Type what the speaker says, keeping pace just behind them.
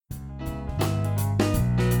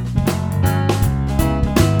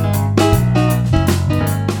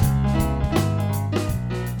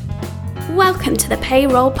to the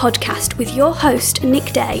Payroll Podcast with your host,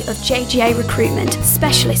 Nick Day of JGA Recruitment,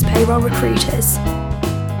 specialist payroll recruiters.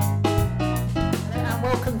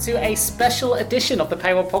 To a special edition of the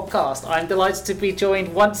Payroll Podcast. I'm delighted to be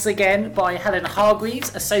joined once again by Helen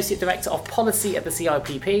Hargreaves, Associate Director of Policy at the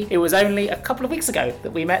CIPP. It was only a couple of weeks ago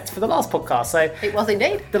that we met for the last podcast, so it was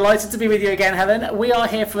indeed. Delighted to be with you again, Helen. We are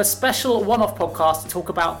here for a special one-off podcast to talk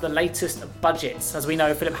about the latest budgets. As we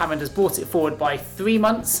know, Philip Hammond has brought it forward by 3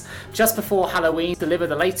 months, just before Halloween, to deliver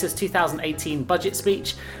the latest 2018 budget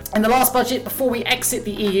speech. In the last budget, before we exit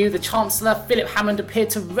the EU, the Chancellor, Philip Hammond, appeared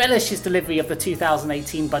to relish his delivery of the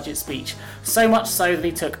 2018 budget speech, so much so that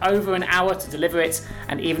he took over an hour to deliver it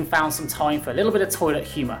and even found some time for a little bit of toilet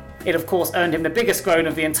humour. It of course earned him the biggest groan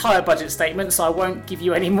of the entire budget statement, so I won't give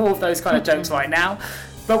you any more of those kind of jokes right now,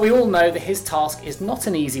 but we all know that his task is not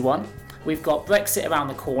an easy one. We've got Brexit around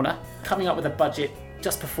the corner. Coming up with a budget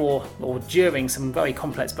just before or during some very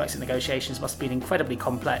complex Brexit negotiations must have been incredibly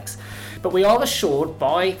complex, but we are assured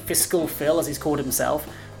by Fiscal Phil, as he's called himself,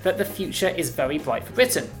 that the future is very bright for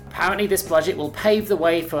Britain. Apparently this budget will pave the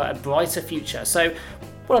way for a brighter future. So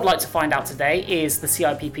what I'd like to find out today is the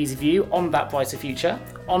CIPP's view on that brighter future,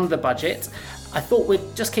 on the budget. I thought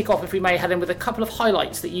we'd just kick off, if we may, Helen, with a couple of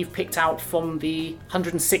highlights that you've picked out from the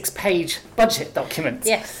 106-page budget document.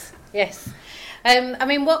 Yes.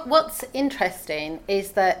 What's interesting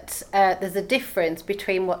is that there's a difference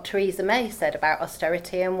between what Theresa May said about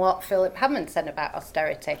austerity and what Philip Hammond said about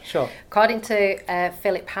austerity. Sure. According to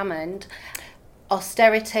Philip Hammond,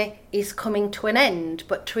 austerity is coming to an end,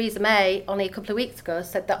 but Theresa May only a couple of weeks ago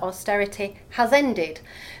said that austerity has ended.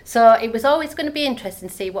 So it was always going to be interesting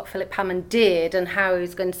to see what Philip Hammond did and how he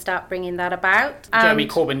was going to start bringing that about. Jeremy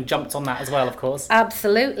Corbyn jumped on that as well, of course.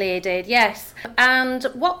 Absolutely, he did, yes. And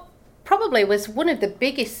what probably was one of the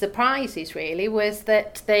biggest surprises, really, was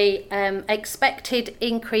that the expected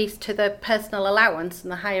increase to the personal allowance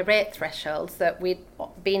and the higher rate thresholds that we'd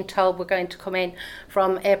been told were going to come in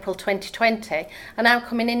from April 2020 are now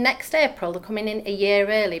coming in next April. They're coming in a year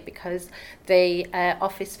early because the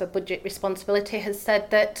Office for Budget Responsibility has said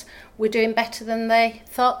that we're doing better than they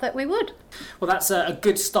thought that we would. Well, that's a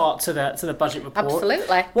good start to the budget report.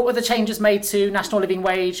 Absolutely. What were the changes made to national living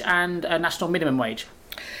wage and national minimum wage?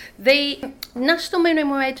 The national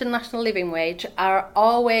minimum wage and national living wage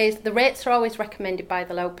the rates are always recommended by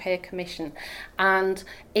the Low Pay Commission, and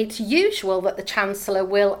it's usual that the Chancellor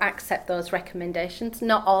will accept those recommendations.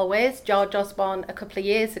 Not always. George Osborne, a couple of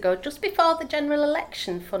years ago, just before the general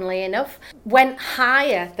election, funnily enough, went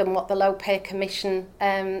higher than what the Low Pay Commission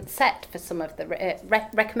set for some of the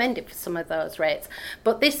recommended for some of those rates.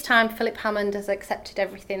 But this time, Philip Hammond has accepted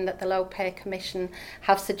everything that the Low Pay Commission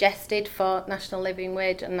have suggested for national living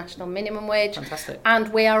wage and national minimum wage. Fantastic.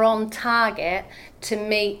 And we are on target to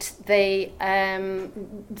meet the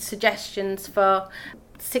suggestions for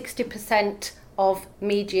 60% of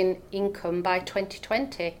median income by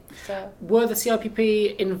 2020. So, were the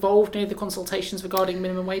CIPP involved in any of the consultations regarding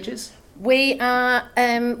minimum wages? We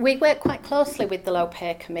work quite closely with the Low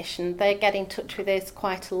Pay Commission. They get in touch with us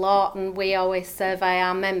quite a lot, and we always survey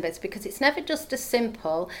our members, because it's never just as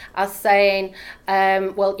simple as saying,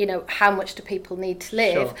 how much do people need to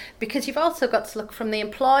live? Sure. Because you've also got to look from the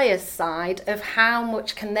employer's side of how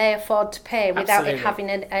much can they afford to pay without Absolutely. it having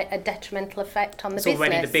a detrimental effect on the business. It's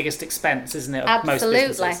already the biggest expense, isn't it, of Absolutely. most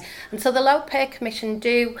businesses? And so the Low Pay Commission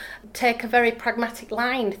do take a very pragmatic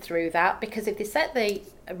line through that, because if they set the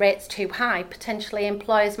rates too high, potentially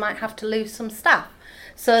employers might have to lose some staff.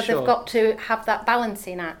 So Sure. They've got to have that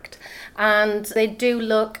balancing act. And they do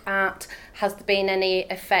look at, has there been any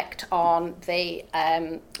effect on the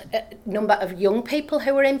number of young people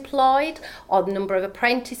who are employed, or the number of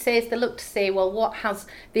apprentices? They look to see, well, what has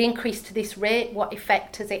the increase to this rate, what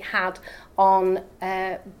effect has it had on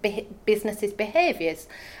businesses' behaviours?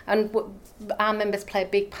 And our members play a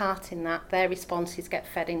big part in that. Their responses get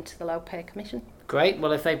fed into the Low Pay Commission. Great.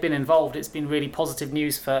 Well, if they've been involved, it's been really positive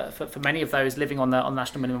news for many of those living on the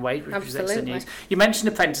national minimum wage, which is excellent news. You mentioned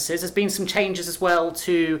apprentices. There's been some changes as well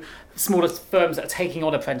to smaller firms that are taking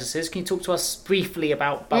on apprentices. Can you talk to us briefly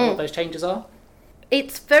about what those changes are?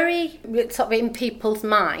 It's very sort of in people's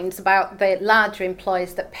minds about the larger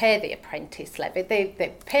employers that pay the apprentice levy.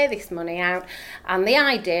 They pay this money out, and the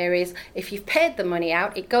idea is, if you've paid the money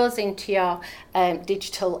out, it goes into your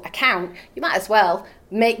digital account. You might as well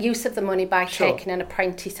make use of the money by Sure. taking an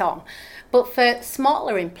apprentice on. But for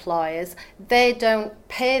smaller employers, they don't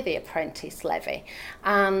pay the apprentice levy,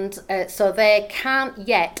 and so they can't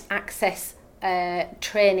yet access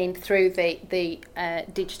training through the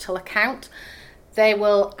digital account. They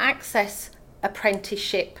will access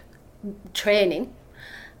apprenticeship training,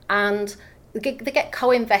 and they get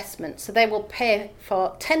co-investment, so they will pay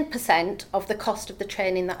for 10% of the cost of the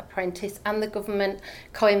training that apprentice, and the government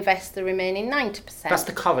co-invests the remaining 90%. That's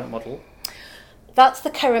the current model. That's the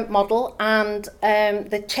current model, and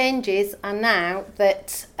the changes are now that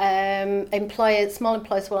small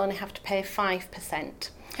employers will only have to pay 5%.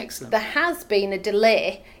 Excellent. There has been a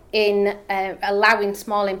delay in allowing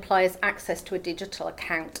small employers access to a digital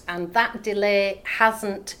account, and that delay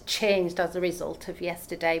hasn't changed as a result of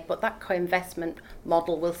yesterday, but that co-investment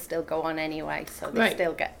model will still go on anyway, so they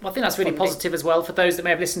still get Well, I think that's really funding. positive as well for those that may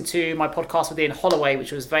have listened to my podcast with Ian Holloway,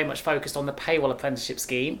 which was very much focused on the payroll apprenticeship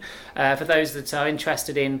scheme. For those that are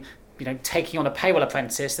interested in taking on a payroll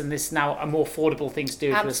apprentice, and this is now a more affordable thing to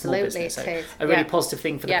do for a small business. So it is. a really positive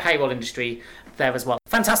thing for the payroll industry there as well.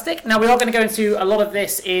 Fantastic. Now we are going to go into a lot of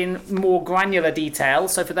this in more granular detail.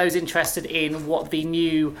 So for those interested in what the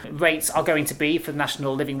new rates are going to be for the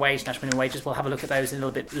national living wage, national minimum wages, we'll have a look at those a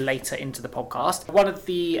little bit later into the podcast. One of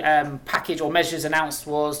the package or measures announced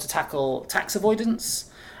was to tackle tax avoidance,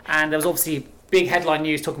 and there was obviously big headline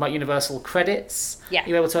news talking about universal credits. Yeah. Are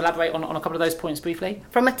you able to elaborate on a couple of those points briefly?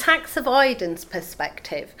 From a tax avoidance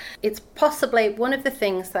perspective, it's possibly one of the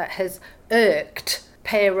things that has irked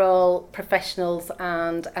payroll professionals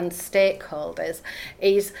and stakeholders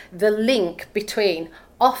is the link between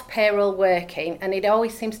off-payroll working, and it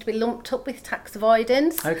always seems to be lumped up with tax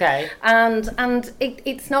avoidance. Okay. And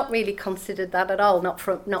it's not really considered that at all, not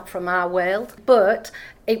from our world. But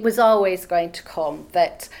it was always going to come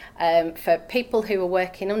that for people who are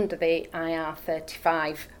working under the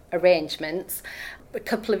IR35 arrangements, a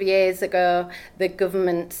couple of years ago, the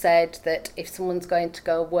government said that if someone's going to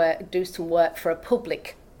go do some work for a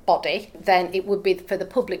public body, then it would be for the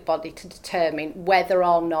public body to determine whether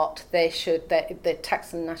or not the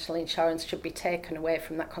tax and national insurance should be taken away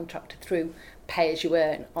from that contractor through pay as you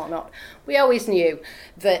earn or not. We always knew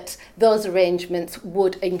that those arrangements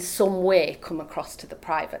would in some way come across to the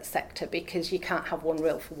private sector, because you can't have one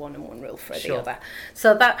rule for one and one rule for the other.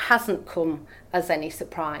 So that hasn't come as any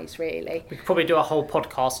surprise, really. We could probably do a whole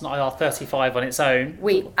podcast on IR35 on its own.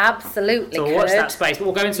 We absolutely so could. We'll watch that space, but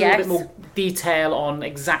we'll go into a little bit Yes. more detail on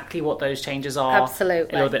exactly what those changes are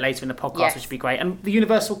Absolutely. a little bit later in the podcast, Yes. which would be great. And the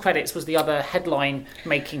universal credits was the other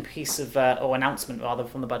headline-making piece of, or announcement rather,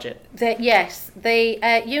 from the budget. The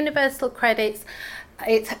universal credits,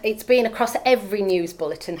 it's been across every news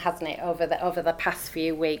bulletin, hasn't it, over the past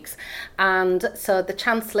few weeks, and so the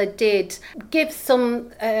Chancellor did give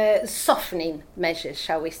some softening measures,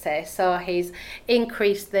 shall we say. So he's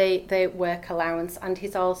increased the work allowance, and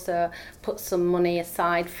he's also put some money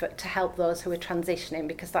aside to help those who are transitioning,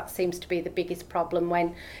 because that seems to be the biggest problem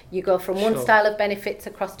when you go from one style of benefits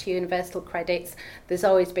across to universal credits. There's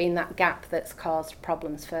always been that gap that's caused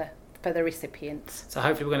problems for the recipients. So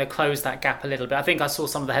hopefully we're going to close that gap a little bit. I think I saw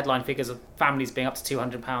some of the headline figures of families being up to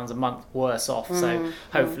 £200 a month worse off. So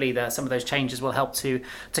hopefully some of those changes will help to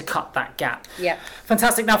cut that gap. Yeah.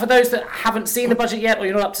 Fantastic. Now, for those that haven't seen the budget yet, or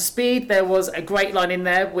you're not up to speed, there was a great line in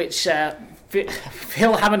there which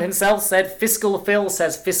Phil Hammond himself said. Fiscal Phil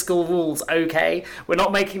says fiscal rules okay. We're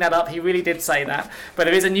not making that up. He really did say that. But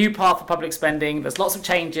there is a new path for public spending. There's lots of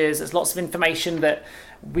changes. There's lots of information that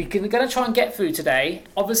we're going to try and get through today.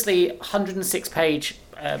 Obviously, 106-page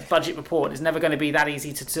budget report is never going to be that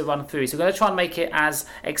easy to run through. So we're going to try and make it as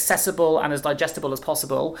accessible and as digestible as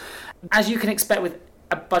possible. As you can expect with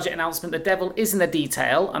a budget announcement, the devil is in the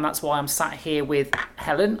detail, and that's why I'm sat here with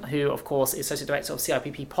Helen, who of course is Associate Director of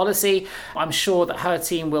CIPP Policy. I'm sure that her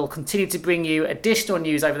team will continue to bring you additional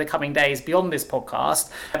news over the coming days beyond this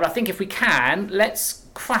podcast. But I think if we can, let's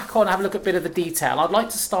crack on and have a look at a bit of the detail. I'd like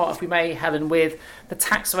to start, if we may, Helen, with the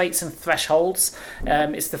tax rates and thresholds.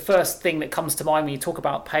 It's the first thing that comes to mind when you talk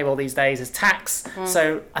about payroll these days is tax.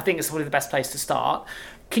 So I think it's probably the best place to start.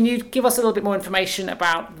 Can you give us a little bit more information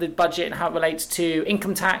about the budget and how it relates to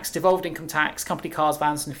income tax, devolved income tax, company cars,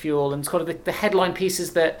 vans and fuel, and sort of the headline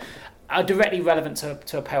pieces that are directly relevant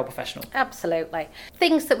to a payroll professional? Absolutely.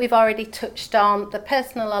 Things that we've already touched on, the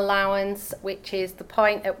personal allowance, which is the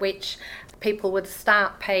point at which people would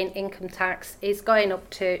start paying income tax, is going up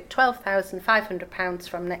to £12,500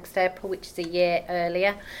 from next April, which is a year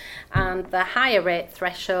earlier. And the higher rate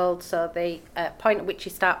threshold, so the point at which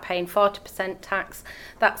you start paying 40% tax,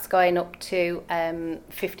 that's going up to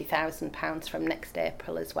 £50,000 from next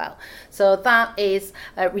April as well. So that is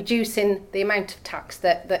reducing the amount of tax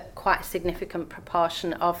that quite a significant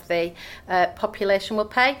proportion of the population will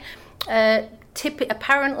pay.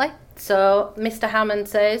 Apparently, so Mr. Hammond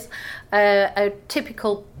says a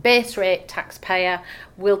typical base rate taxpayer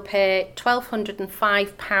will pay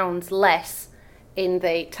 £1,205 less in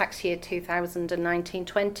the tax year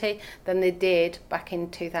 2019-20 than they did back in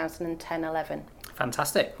 2010-11.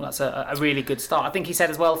 Fantastic. Well, that's a really good start. I think he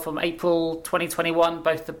said as well from April 2021,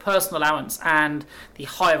 both the personal allowance and the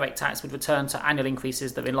higher rate tax would return to annual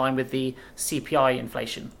increases that are in line with the CPI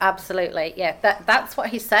inflation. Absolutely, yeah. That's what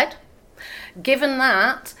he said. Given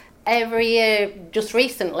that, every year, just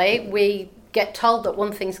recently, we get told that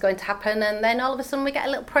one thing's going to happen, and then all of a sudden we get a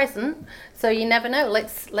little present. So you never know.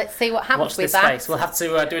 Let's see what happens. Watch with this that. Space. We'll have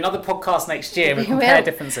to do another podcast next year and compare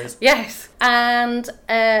differences. Yes, and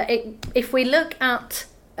if we look at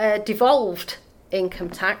devolved income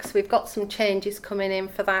tax, we've got some changes coming in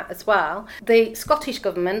for that as well. The Scottish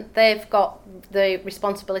Government, they've got the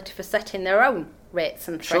responsibility for setting their own rates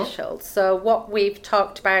and thresholds. Sure. So what we've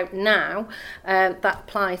talked about now, that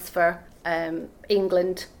applies for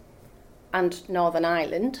England and Northern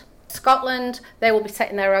Ireland. Scotland, they will be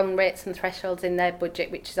setting their own rates and thresholds in their budget,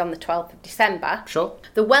 which is on the 12th of December. Sure.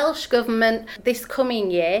 The Welsh Government, this coming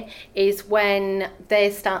year, is when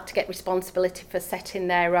they start to get responsibility for setting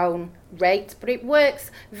their own rates, but it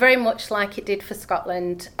works very much like it did for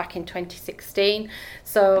Scotland back in 2016.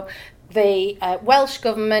 So the Welsh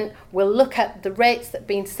Government will look at the rates that have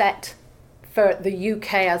been set for the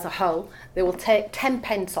UK as a whole. They will take 10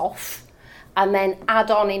 pence off and then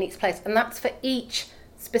add on in its place, and that's for each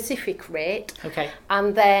specific rate. Okay.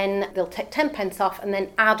 And then they'll take 10 pence off and then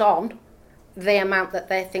add on the amount that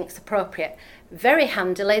they think is appropriate. Very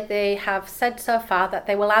handily, they have said so far that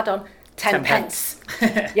they will add on 10 pence.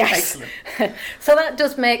 Yes. Excellent. So that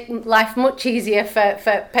does make life much easier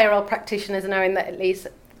for payroll practitioners, knowing that at least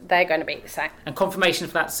they're going to be the same. And confirmation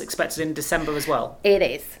for that's expected in December as well? It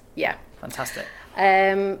is, yeah. Fantastic.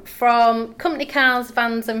 From company cars,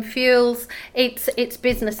 vans and fuels, it's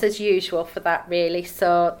business as usual for that, really.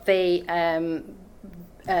 So the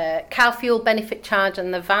car fuel benefit charge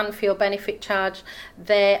and the van fuel benefit charge,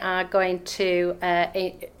 they are going to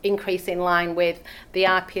increase in line with the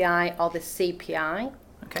RPI or the CPI.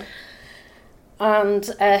 Okay. And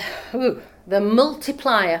the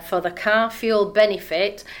multiplier for the car fuel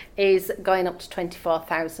benefit is going up to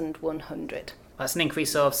 24,100. That's an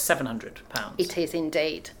increase of £700. It is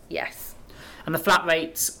indeed, yes. And the flat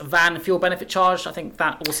rates van fuel benefit charge, I think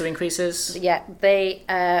that also increases? Yeah, the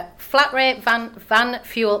flat rate van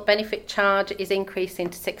fuel benefit charge is increasing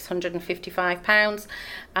to £655,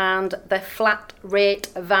 and the flat rate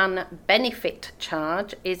van benefit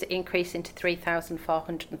charge is increasing to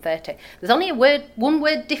 £3,430. There's only one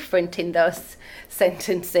word different in those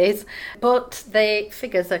sentences, but the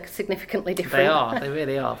figures are significantly different. They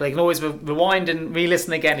really are. They can always rewind and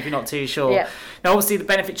re-listen again if you're not too sure. Yeah. Now, obviously, the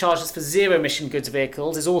benefit charges for zero emission goods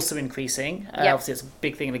vehicles is also increasing. Obviously, it's a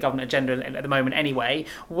big thing in the government agenda at the moment anyway.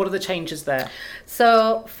 What are the changes there?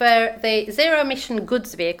 So for the zero emission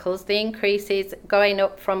goods vehicles, the increase is going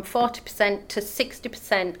up from 40% to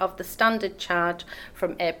 60% of the standard charge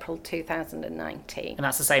from April 2019. And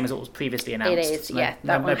that's the same as what was previously announced? It is, yeah.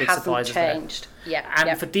 That one hasn't changed. Yeah.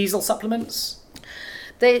 And for diesel supplements?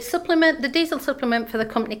 The diesel supplement for the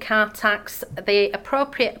company car tax, the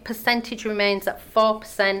appropriate percentage remains at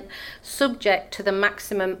 4%, subject to the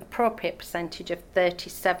maximum appropriate percentage of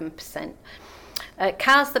 37%.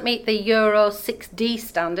 Cars that meet the Euro 6D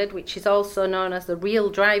standard, which is also known as the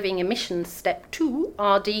Real Driving Emissions Step 2,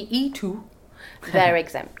 RDE2, they're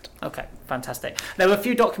exempt. Okay, fantastic. There were a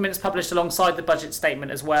few documents published alongside the budget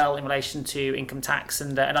statement as well in relation to income tax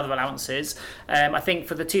and other allowances. I think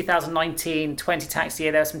for the 2019-20 tax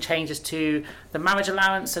year, there were some changes to the marriage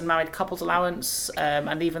allowance and married couples allowance,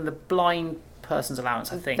 and even the blind person's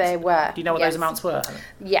allowance, I think. They were. Do you know what those amounts were?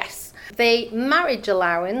 Yes. The marriage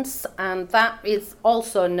allowance, and that is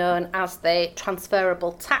also known as the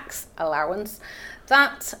transferable tax allowance,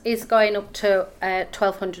 that is going up to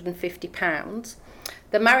 £1,250.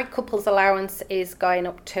 The married couples allowance is going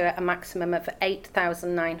up to a maximum of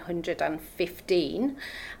 £8,915,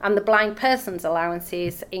 and the blind person's allowance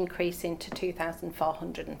is increasing to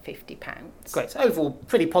 £2,450. Great. So overall,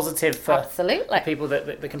 pretty positive for Absolutely. people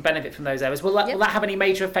that can benefit from those areas. Will that have any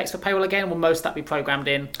major effects for payroll again? Will most of that be programmed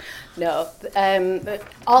in? No.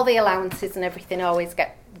 All the allowances and everything always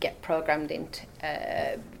get programmed into.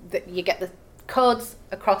 You get the codes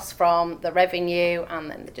across from the revenue,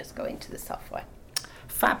 and then they just go into the software.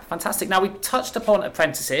 Fab, fantastic. Now, we touched upon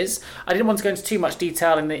apprentices. I didn't want to go into too much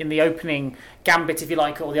detail in the opening gambit, if you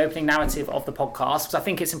like, or the opening narrative of the podcast, because I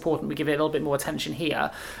think it's important we give it a little bit more attention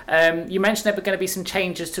here. You mentioned there were going to be some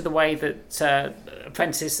changes to the way that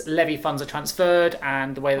apprentice levy funds are transferred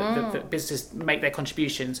and the way that businesses make their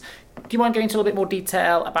contributions. Do you mind going into a little bit more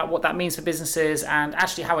detail about what that means for businesses and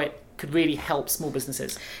actually how it could really help small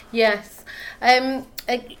businesses? Yes. Again,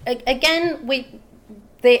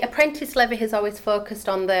 the apprentice levy has always focused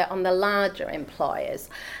on the larger employers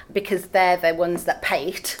because they're the ones that pay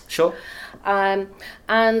it. Sure.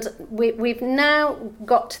 And we've now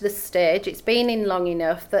got to the stage, it's been in long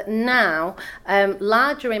enough, that now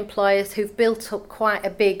larger employers who've built up quite a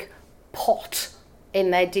big pot in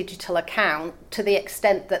their digital account, to the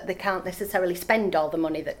extent that they can't necessarily spend all the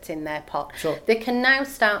money that's in their pot. Sure. They can now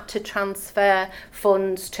start to transfer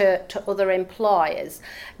funds to other employers.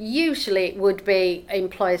 Usually it would be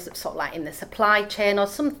employers that sort of like in the supply chain, or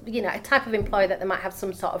some, a type of employer that they might have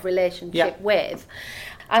some sort of relationship with.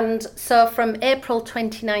 And so from April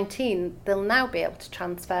 2019, they'll now be able to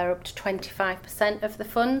transfer up to 25% of the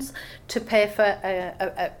funds to pay for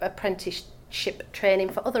apprenticeship training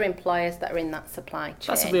for other employers that are in that supply chain.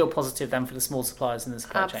 That's a real positive then for the small suppliers in the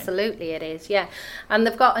supply chain. Absolutely it is, yeah. And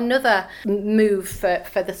they've got another move for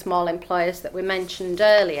the small employers that we mentioned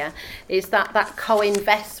earlier, is that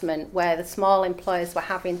co-investment where the small employers were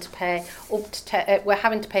having to pay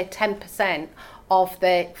 10% of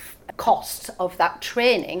the cost of that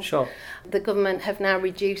training. Sure. The government have now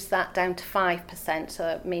reduced that down to 5%,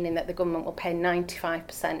 so meaning that the government will pay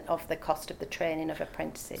 95% of the cost of the training of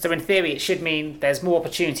apprentices. So in theory, it should mean there's more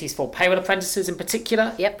opportunities for payroll apprentices in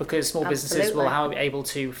particular, because small businesses will be able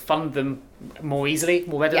to fund them more easily,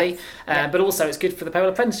 more readily. But also it's good for the payroll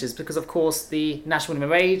apprentices because, of course, the national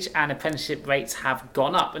minimum wage and apprenticeship rates have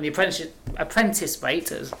gone up. And the apprentice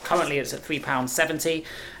rate is currently it's at £3.70.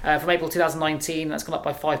 From April 2019, that's gone up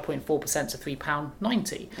by 5.4% to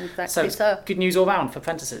 £3.90. Exactly. So good news all round for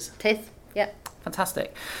apprentices. It is, yeah.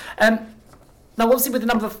 Fantastic. Now, obviously, with the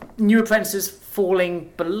number of new apprentices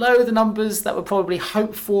falling below the numbers that were probably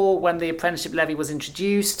hoped for when the apprenticeship levy was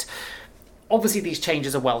introduced, obviously these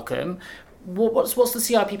changes are welcome. What's the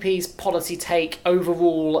CIPP's policy take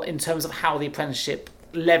overall in terms of how the apprenticeship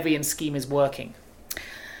levy and scheme is working?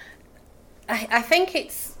 I think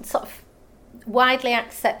it's sort of widely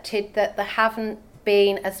accepted that there haven't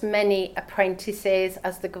been as many apprentices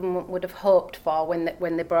as the government would have hoped for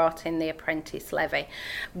when they brought in the apprentice levy.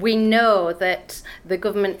 We know that the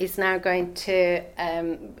government is now going to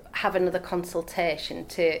have another consultation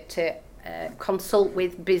to consult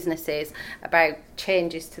with businesses about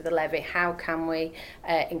changes to the levy. How can we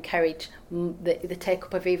encourage the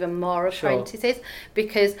take-up of even more apprentices? Sure.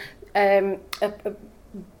 Because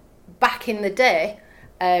back in the day,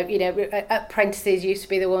 apprentices used to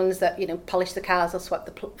be the ones that, polish the cars or swept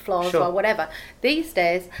the floors or whatever. These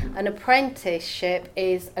days, an apprenticeship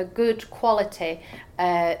is a good quality,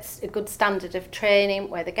 a good standard of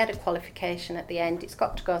training where they get a qualification at the end. It's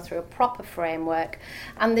got to go through a proper framework,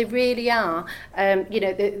 and they really are,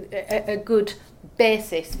 a good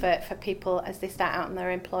basis for people as they start out in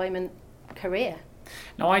their employment career.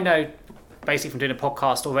 Now, I know, basically from doing a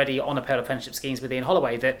podcast already on a payroll apprenticeship schemes with Ian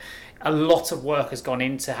Holloway, that a lot of work has gone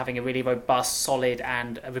into having a really robust, solid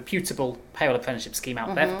and a reputable payroll apprenticeship scheme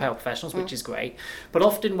out there for payroll professionals, which is great. But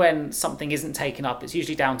often when something isn't taken up, it's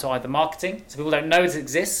usually down to either marketing, so people don't know it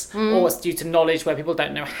exists, or it's due to knowledge where people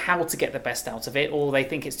don't know how to get the best out of it, or they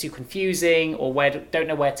think it's too confusing, or don't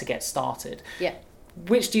know where to get started. Yeah.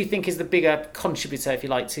 Which do you think is the bigger contributor, if you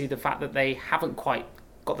like, to the fact that they haven't quite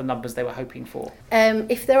got the numbers they were hoping for?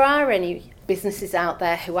 If there are any businesses out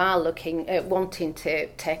there who are looking at wanting to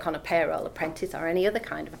take on a payroll apprentice or any other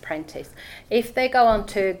kind of apprentice, if they go on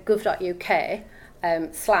to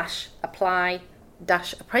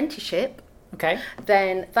gov.uk/apply-apprenticeship,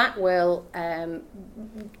 then that will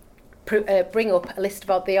bring up a list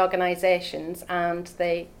of the organisations and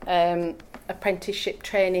the apprenticeship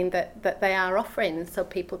training that they are offering, so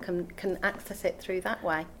people can access it through that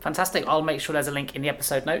way. Fantastic. I'll make sure there's a link in the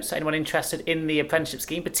episode notes, so anyone interested in the apprenticeship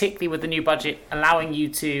scheme, particularly with the new budget allowing you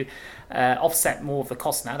to offset more of the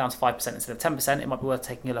cost now down to 5% instead of 10%, it might be worth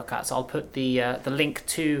taking a look at. So I'll put the link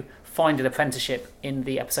to find an apprenticeship in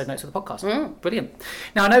the episode notes of the podcast. Brilliant.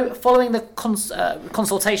 Now, I know following the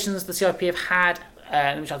consultations the CIP have had,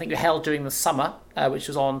 which I think were held during the summer, which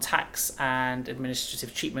was on tax and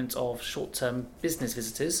administrative treatment of short-term business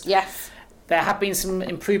visitors. Yes. There have been some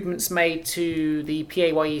improvements made to the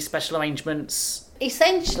PAYE special arrangements.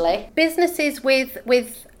 Essentially, businesses with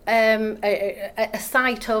a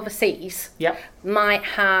site overseas might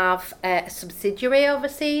have a subsidiary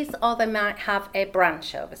overseas, or they might have a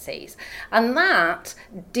branch overseas, and that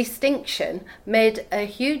distinction made a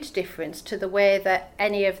huge difference to the way that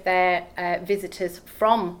any of their visitors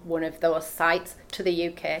from one of those sites to the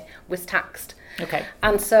UK was taxed. Okay.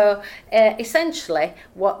 And so essentially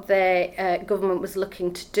what the government was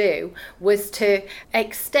looking to do was to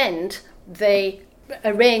extend the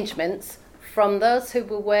arrangements from those who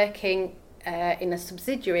were working in a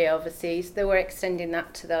subsidiary overseas, they were extending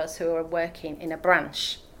that to those who were working in a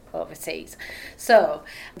branch overseas. So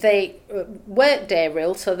the workday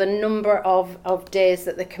rule, so the number of days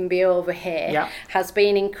that they can be over here, has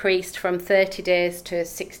been increased from 30 days to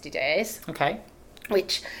 60 days. Okay.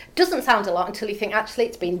 Which doesn't sound a lot until you think actually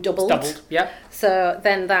it's been doubled. It's doubled, yeah. So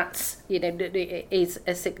then that's, is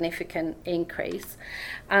a significant increase.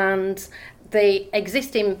 And the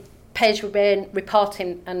existing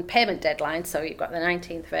reporting and payment deadlines, so you've got the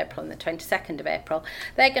 19th of April and the 22nd of April,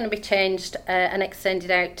 they're going to be changed and extended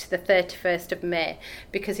out to the 31st of May,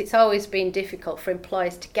 because it's always been difficult for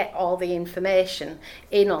employers to get all the information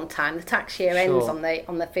in on time. The tax year ends on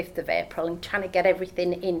the 5th of April, and trying to get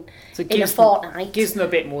everything in a fortnight. It gives them a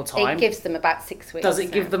bit more time. It gives them about 6 weeks. Does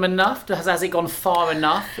it give them enough? Has it gone far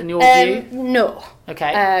enough in your view? No.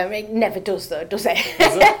 Okay. It never does though, does it?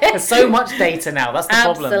 There's so much data now. That's the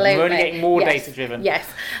problem. Absolutely. We're only getting more data driven. Yes,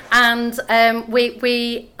 and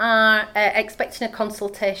we are expecting a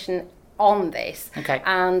consultation on this. Okay.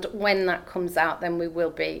 And when that comes out, then we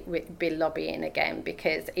will be lobbying again,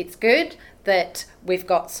 because it's good that we've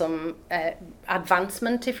got some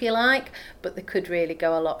advancement, if you like, but they could really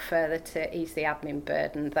go a lot further to ease the admin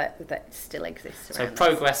burden that still exists around. So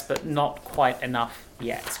progress, but not quite enough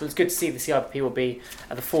yet. So it's good to see the CIPP will be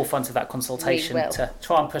at the forefront of that consultation to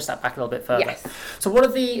try and push that back a little bit further. Yes. So what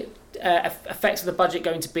are the effects of the budget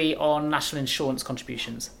going to be on national insurance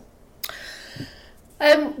contributions?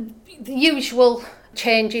 The usual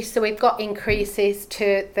changes, so we've got increases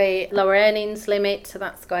to the lower earnings limit, so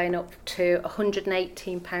that's going up to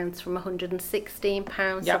 £118 from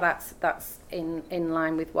 £116, so that's in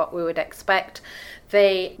line with what we would expect.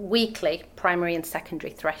 The weekly primary and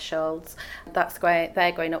secondary thresholds,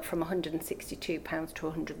 they're going up from £162 to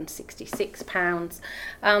 £166,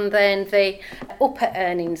 and then the upper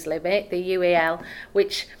earnings limit, the UEL,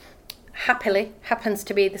 which happily happens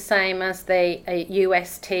to be the same as the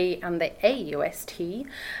UST and the AUST.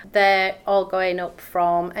 They're all going up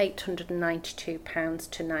from £892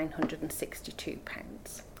 to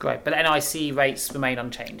 £962. Great, but NIC rates remain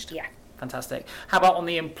unchanged? Yeah. Fantastic. How about on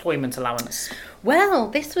the employment allowance? Well,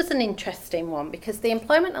 this was an interesting one, because the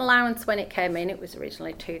employment allowance, when it came in, it was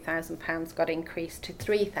originally £2,000, got increased to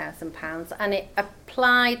 £3,000, and it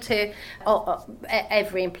applied to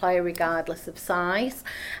every employer regardless of size.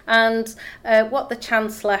 And what the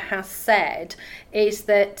Chancellor has said is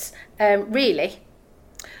that really,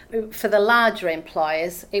 for the larger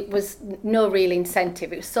employers, it was no real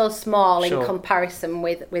incentive. It was so small in comparison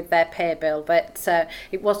with their pay bill that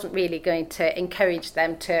it wasn't really going to encourage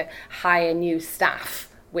them to hire new staff,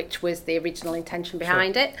 which was the original intention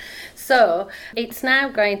behind it. So it's now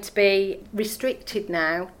going to be restricted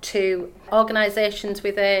now to organisations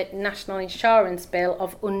with a national insurance bill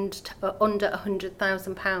of under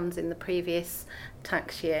 £100,000 in the previous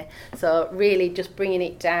tax year. So really just bringing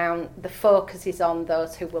it down. The focus is on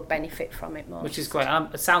those who will benefit from it most. Which is great.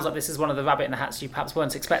 It sounds like this is one of the rabbit in the hats you perhaps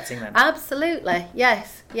weren't expecting then. Absolutely,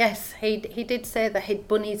 yes. He did say that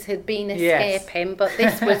bunnies had been escaping, but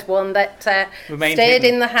this was one that stayed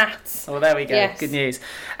in the hats. Oh, well, there we go. Yes. Good news.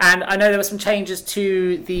 And I know there were some changes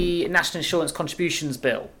to the National Insurance Contributions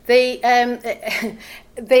Bill.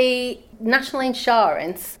 The National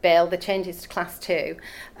Insurance Bill, the changes to Class 2,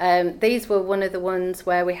 these were one of the ones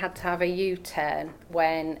where we had to have a U-turn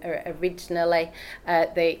when originally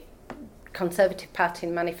the Conservative Party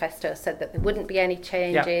manifesto said that there wouldn't be any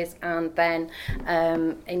changes, and then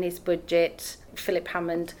in his budget, Philip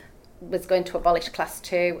Hammond was going to abolish Class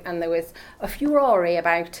 2, and there was a furore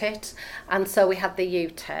about it, and so we had the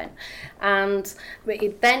U-turn. And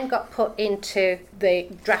it then got put into the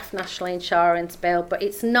draft National Insurance Bill, but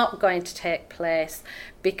it's not going to take place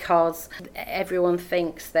because everyone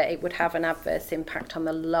thinks that it would have an adverse impact on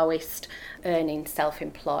the lowest earning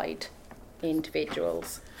self-employed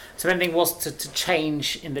individuals. So if anything was to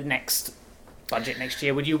change in the next budget next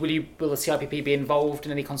year, will the CIPP be involved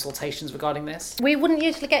in any consultations regarding this? We wouldn't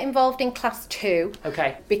usually get involved in Class 2,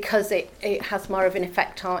 okay, because it has more of an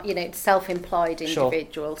effect on self-employed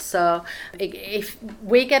individuals. So if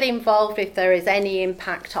we get involved if there is any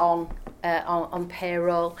impact on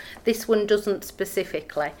payroll. This one doesn't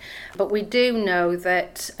specifically, but we do know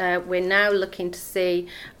that we're now looking to see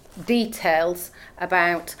details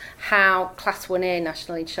about how Class 1A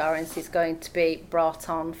national insurance is going to be brought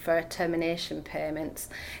on for termination payments.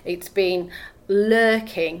 It's been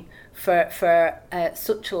lurking for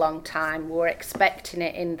such a long time. We were expecting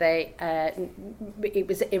it it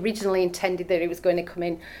was originally intended that it was going to come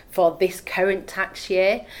in for this current tax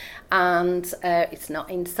year, and it's not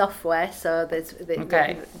in software, so there's been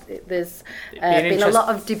a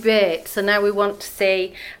lot of debate. So now we want to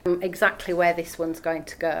see exactly where this one's going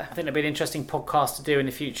to go. I think it'll be an interesting podcast to do in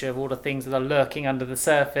the future of all the things that are lurking under the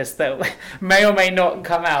surface that may or may not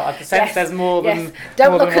come out. I sense there's more than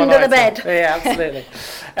Don't more look than under one the item. bed. Yeah, absolutely.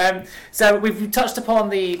 So we've touched upon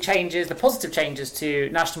the changes, the positive changes to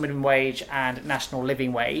national minimum wage and national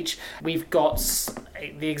living wage. We've got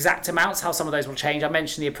the exact amounts, how some of those will change. I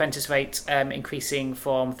mentioned the apprentice rate increasing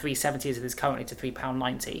from £3.70 as it is currently to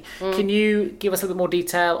 £3.90. Can you give us a little bit more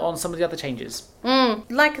detail on some of the other changes?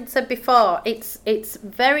 Like I said before, it's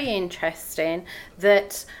very interesting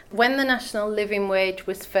that when the national living wage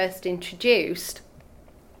was first introduced,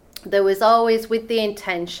 there was always with the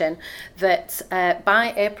intention that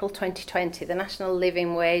by April 2020 the national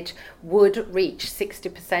living wage would reach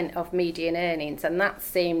 60% of median earnings, and that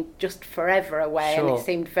seemed just forever away. Sure. And it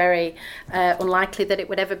seemed very unlikely that it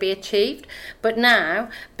would ever be achieved. But now,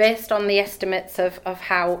 based on the estimates of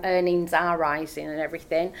how earnings are rising and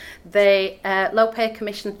everything, the Low Pay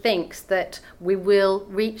Commission thinks that we will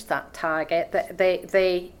reach that target. That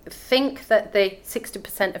they think that the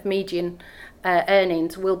 60% of median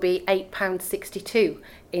earnings will be £8.62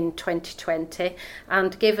 in 2020,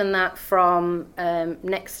 and given that from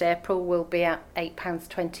next April we'll be at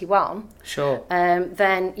 £8.21. Sure.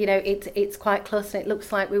 Then it's quite close, and it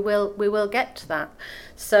looks like we will get to that.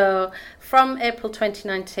 So from April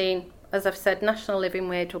 2019, as I've said, national living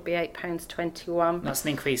wage will be £8.21. That's an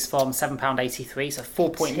increase from £7.83, so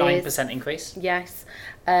 4.9% increase. Yes.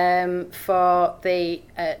 For the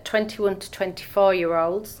 21 to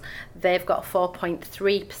 24-year-olds, they've got a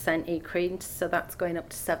 4.3% increase, so that's going up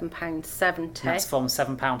to £7.70. That's from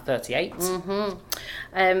 £7.38.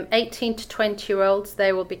 18 to 20-year-olds,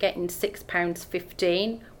 they will be getting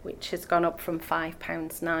 £6.15, which has gone up from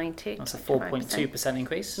 £5.90. That's a 4.2%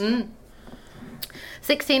 increase.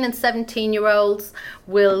 16 and 17-year-olds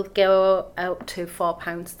will go up to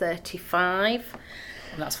 £4.35.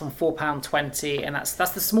 And that's from £4.20, and that's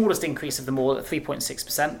the smallest increase of them all at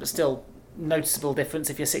 3.6%, but still noticeable difference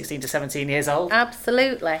if you're 16 to 17 years old.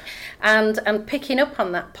 Absolutely. And picking up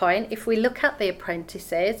on that point, if we look at the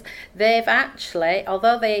apprentices, they've actually,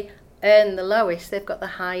 although they earn the lowest, they've got the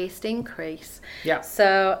highest increase. Yeah.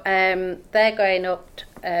 So they're going up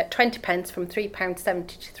 20 pence from £3.70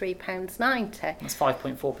 to £3.90. That's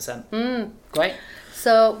 5.4%. Great.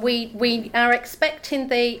 So we are expecting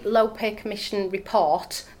the Low Pay Commission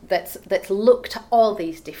report that's looked at all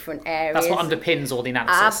these different areas. That's what underpins all the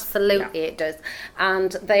analysis. Absolutely, yeah. It does.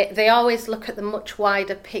 And they always look at the much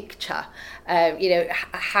wider picture,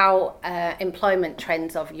 how employment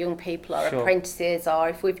trends of young people or apprentices, or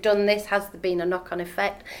if we've done this, has there been a knock-on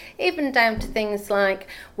effect? Even down to things like,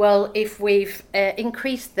 well, if we've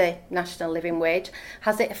increased the national living wage,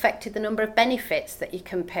 has it affected the number of benefits that you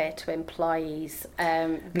can pay to employees?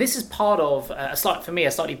 This is part of a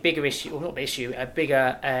slightly bigger issue, or not issue, a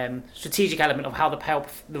bigger strategic element of how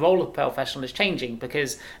the role of professional is changing,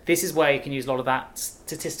 because this is where you can use a lot of that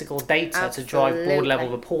statistical data to drive board level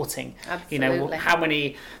reporting. Absolutely. How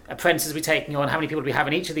many apprentices are we taking on, how many people do we have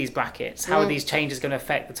in each of these brackets, how are these changes going to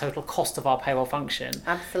affect the total cost of our payroll function?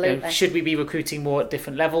 Absolutely. Should we be recruiting more at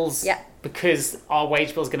different levels? Yeah. Because our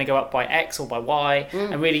wage bill is going to go up by X or by Y,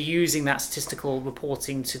 and really using that statistical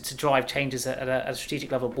reporting to drive changes at a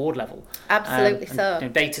strategic level, board level. Absolutely.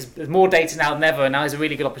 There's more data now than ever, and now is a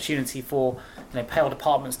really good opportunity for payroll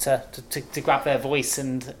departments to grab their voice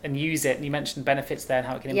and use it. And you mentioned benefits there and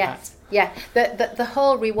how it can impact. Yes, yeah. The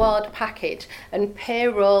whole reward package, and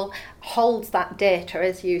payroll holds that data,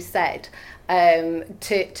 as you said, to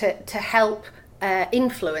help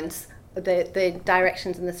influence the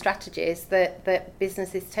directions and the strategies that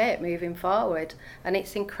businesses take moving forward. And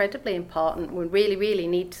it's incredibly important. We really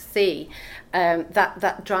need to see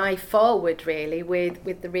that drive forward, really,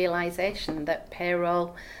 with the realisation that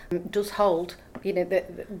payroll does hold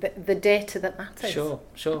the data that matters.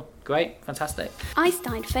 Sure. Great, fantastic.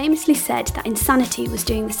 Einstein famously said that insanity was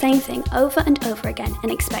doing the same thing over and over again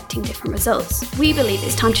and expecting different results. We believe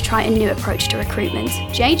it's time to try a new approach to recruitment.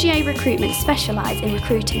 JGA Recruitment specialise in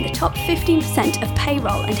recruiting the top 15% of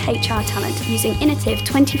payroll and HR talent using innovative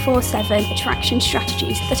 24/7 attraction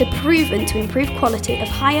strategies that are proven to improve quality of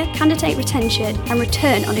hire, candidate retention and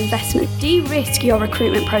return on investment. De-risk your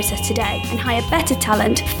recruitment process today and hire better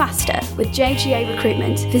talent faster with JGA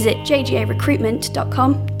Recruitment. Visit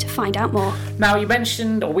jgarecruitment.com to find out more. Now, we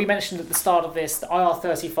mentioned at the start of this that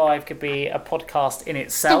IR35 could be a podcast in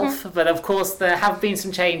itself, but of course there have been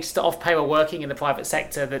some changes to off-payroll working in the private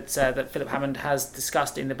sector that Philip Hammond has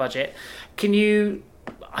discussed in the budget. Can you,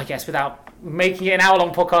 I guess, without making it an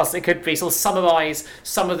hour-long podcast, it could be sort of summarise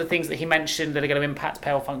some of the things that he mentioned that are going to impact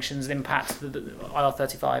payroll functions, impact the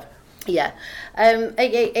IR35. Yeah.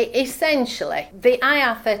 Essentially, the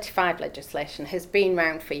IR35 legislation has been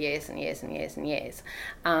around for years and years and years and years,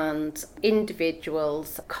 and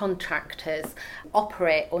individuals, contractors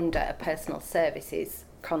operate under a personal services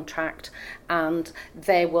contract, and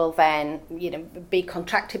they will then be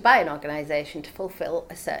contracted by an organisation to fulfil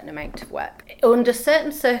a certain amount of work. Under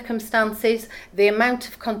certain circumstances, the amount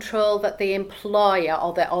of control that the employer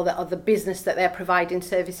or the business that they're providing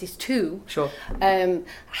services to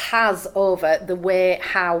has over the way,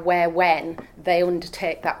 how, where, when they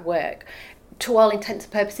undertake that work. To all intents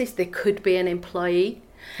and purposes, they could be an employee.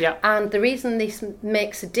 Yeah. And the reason this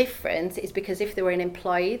makes a difference is because if they were an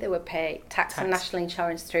employee, they would pay tax and national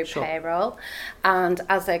insurance through payroll, and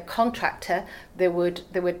as a contractor, they would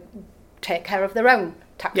take care of their own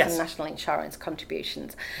tax and national insurance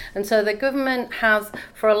contributions. And so the government has,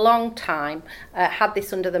 for a long time, had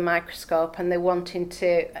this under the microscope, and they're wanting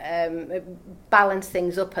to balance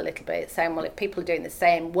things up a little bit, saying, well, if people are doing the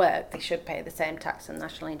same work, they should pay the same tax and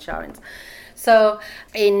national insurance. So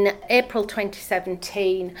in April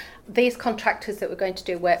 2017, these contractors that were going to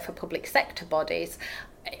do work for public sector bodies,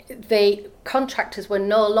 the contractors were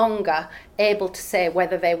no longer able to say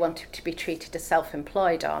whether they wanted to be treated as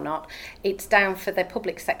self-employed or not. It's down for the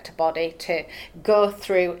public sector body to go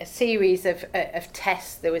through a series of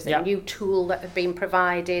tests. There was a new tool that had been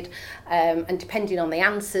provided, and depending on the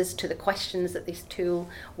answers to the questions that this tool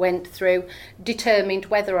went through, determined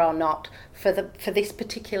whether or not for this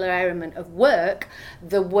particular element of work,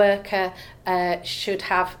 the worker should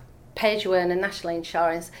have pay-as-you-earn and national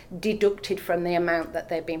insurance deducted from the amount that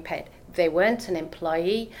they've been paid. They weren't an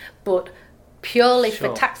employee, but purely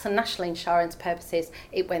for tax and national insurance purposes,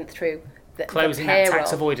 it went through closing that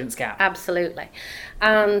tax avoidance gap. Absolutely.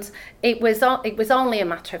 And it was only a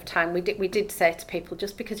matter of time. We did say to people,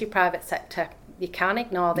 just because you're private sector, you can't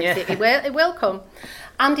ignore this. It will come.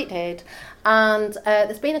 And it did. And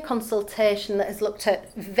there's been a consultation that has looked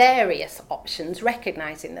at various options,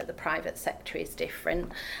 recognising that the private sector is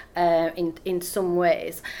different in some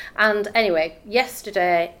ways. And anyway,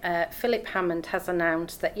 yesterday, Philip Hammond has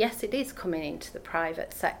announced that, yes, it is coming into the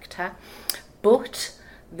private sector, but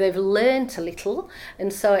they've learnt a little,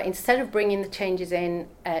 and so instead of bringing the changes in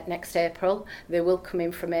next April, they will come in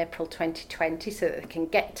from April 2020, so that they can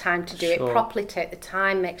get time to do it properly, take the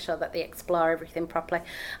time, make sure that they explore everything properly,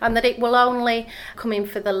 and that it will only come in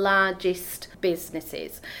for the largest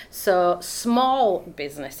businesses. So small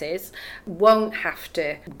businesses won't have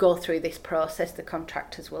to go through this process. The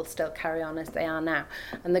contractors will still carry on as they are now,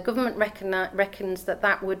 and the government reckons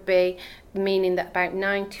that would be meaning that about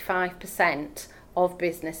 95% of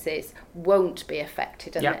businesses won't be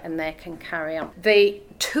affected, and they can carry on. The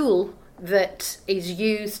tool that is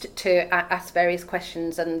used to ask various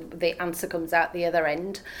questions and the answer comes out the other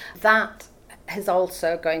end, that is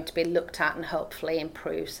also going to be looked at and hopefully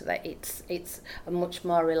improved, so that it's a much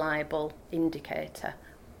more reliable indicator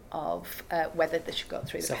of whether they should go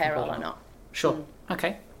through the payroll or not. Sure.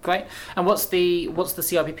 Okay. Great. And what's the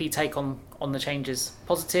CIPP take on the changes?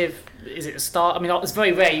 Positive? Is it a start? I mean, it's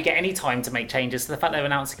very rare you get any time to make changes, so the fact they're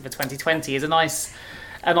announcing it for 2020 is a nice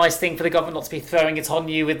thing for the government not to be throwing it on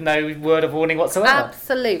you with no word of warning whatsoever.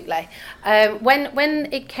 Absolutely.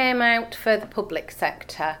 When it came out for the public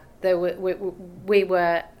sector, we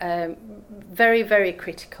were very, very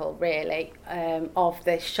critical, really, of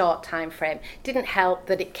the short time frame. Didn't help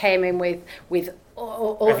that it came in with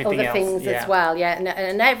other things as well,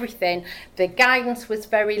 and everything. The guidance was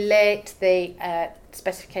very late, the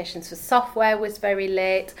specifications for software was very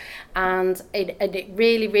late, and it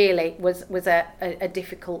really was a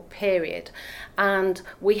difficult period. And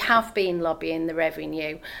we have been lobbying the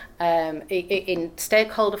revenue in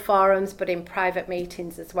stakeholder forums, but in private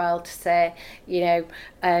meetings as well, to say, you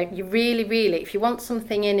really, if you want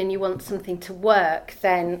something in and you want something to work,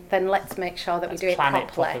 then let's make sure that we do it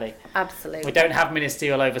properly. Absolutely. We don't have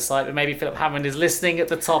ministerial oversight, but maybe Philip Hammond is listening at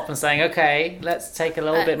the top and saying, okay, let's take a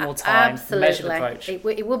little bit more time, measured approach.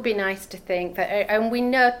 It would be nice to think that, and we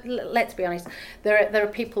know, let's be honest, there are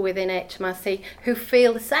people within HMRC who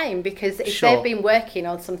feel the same, because if they've been working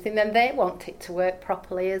on something, then they want it to work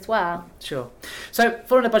properly as well. Sure. So,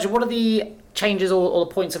 following the budget, what are the changes or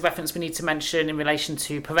the points of reference we need to mention in relation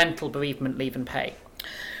to parental bereavement leave and pay?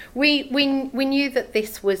 We knew that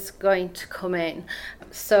this was going to come in.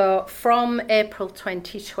 So from April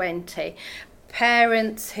 2020,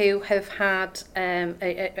 Parents who have had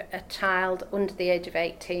a child under the age of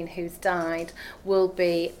 18 who's died will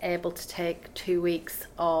be able to take 2 weeks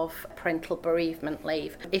of parental bereavement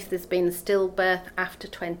leave. If there's been a stillbirth after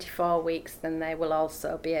 24 weeks, then they will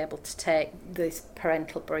also be able to take this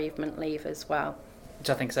parental bereavement leave as well. Which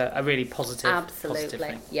I think is a really positive, Absolutely, positive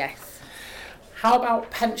thing. yes. How about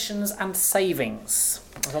pensions and savings?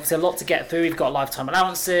 There's obviously a lot to get through. We've got lifetime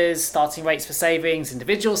allowances, starting rates for savings,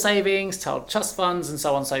 individual savings, child trust funds, and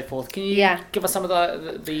so on and so forth. Can you give us some of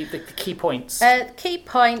the key points? Key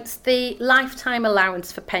points, the lifetime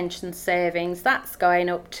allowance for pension savings, that's going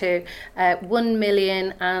up to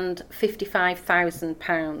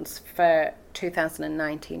 £1,055,000 for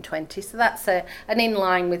 2019-20. So that's an in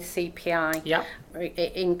line with CPI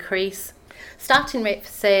increase. Starting rate for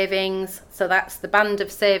savings, so that's the band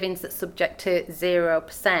of savings that's subject to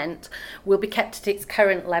 0%, will be kept at its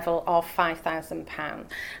current level of £5,000.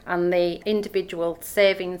 And the individual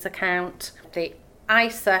savings account, the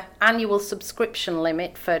ISA annual subscription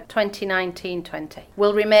limit for 2019-20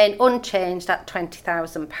 will remain unchanged at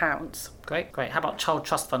 £20,000. Great. How about child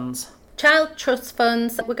trust funds? Child trust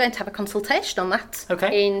funds, we're going to have a consultation on that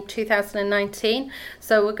in 2019.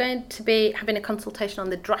 So we're going to be having a consultation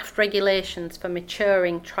on the draft regulations for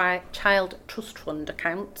maturing child trust fund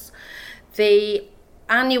accounts. The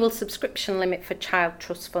annual subscription limit for child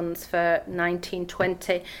trust funds for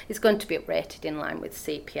 1920 is going to be uprated in line with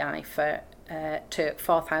CPI to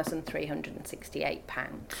 £4,368.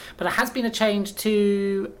 But there has been a change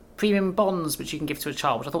to premium bonds which you can give to a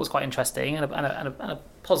child, which I thought was quite interesting and a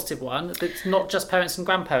positive one. It's not just parents and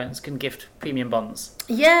grandparents can gift premium bonds.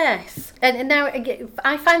 Yes, and now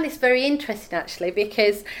I find this very interesting actually,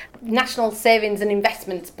 because national savings and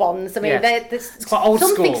investments bonds, I mean, it's quite old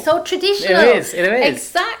something school. So traditional. It is.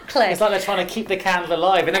 Exactly. It's like they're trying to keep the candle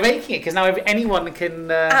alive, and they're making it because now anyone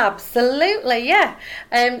can. Absolutely, yeah.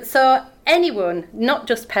 So anyone, not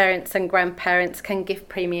just parents and grandparents, can give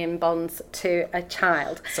premium bonds to a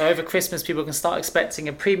child. So over Christmas, people can start expecting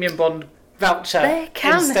a premium bond voucher they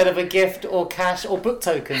can. Instead of a gift or cash or book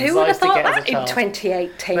tokens. Who would have thought that in child.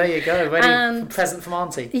 2018? There you go, ready for present from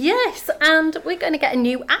Auntie. Yes, and we're going to get a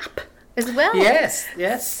new app as well. Yes.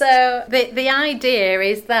 So the idea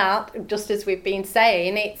is that, just as we've been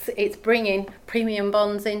saying, it's bringing premium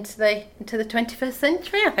bonds into the 21st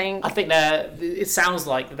century, I think. I think it sounds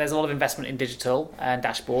like there's a lot of investment in digital and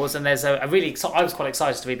dashboards, and there's I was quite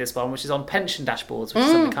excited to read this one, which is on pension dashboards, which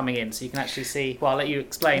is something coming in, so you can actually see. Well, I'll let you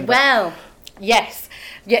explain. Well, yes,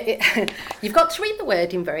 you've got to read the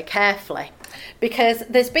wording very carefully, because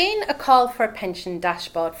there's been a call for a pension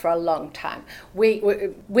dashboard for a long time.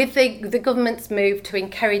 With the government's move to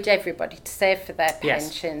encourage everybody to save for their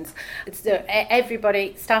pensions,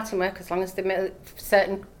 everybody starting work, as long as they meet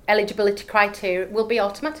certain eligibility criteria, will be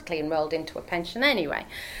automatically enrolled into a pension anyway.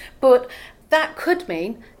 But that could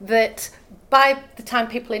mean that by the time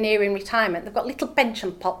people are nearing retirement, they've got little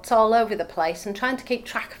pension pots all over the place, and trying to keep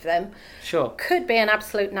track of them could be an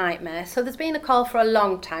absolute nightmare. So there's been a call for a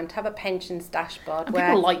long time to have a pensions dashboard. And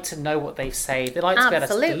people like to know what they've saved. They like to be able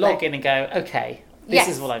to log in and go, okay, this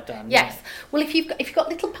is what I've done. Yes. Yeah. Well, if you've got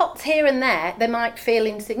little pots here and there, they might feel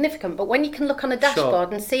insignificant. But when you can look on a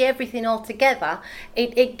dashboard and see everything all together,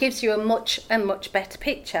 it gives you a much better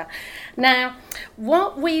picture. Now,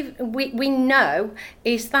 what we know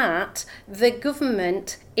is that the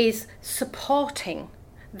government is supporting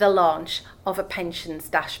the launch of a pensions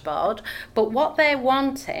dashboard, but what they're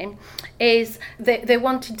wanting is they're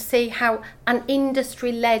wanting to see how an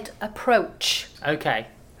industry-led approach. Okay.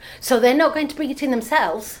 So they're not going to bring it in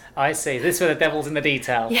themselves. I see. This is where the devil's in the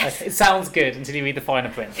detail. Yes. It sounds good until you read the finer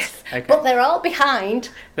print. Yes. Okay. But they're all behind.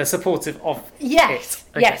 They're supportive of it. Yes.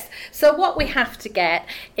 Okay. Yes. So what we have to get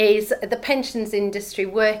is the pensions industry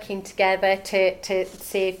working together to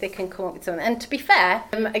see if they can come up with something. And to be fair,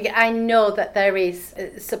 I know that there is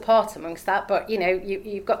support amongst that, but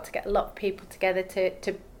you've got to get a lot of people together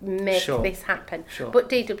to make this happen. Sure. But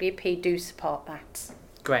DWP do support that.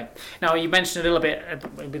 Great. Now, you mentioned a little bit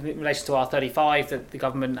in relation to R35 that the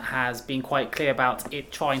government has been quite clear about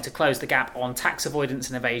it trying to close the gap on tax avoidance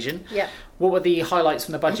and evasion. Yeah. What were the highlights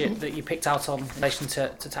from the budget that you picked out on in relation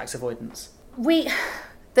to tax avoidance?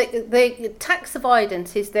 The tax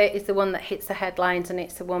avoidance is the one that hits the headlines, and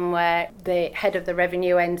it's the one where the head of the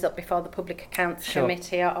revenue ends up before the Public Accounts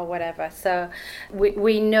Committee or whatever. So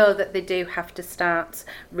we know that they do have to start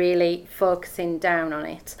really focusing down on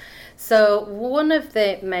it. So one of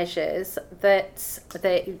the measures that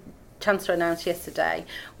Chancellor announced yesterday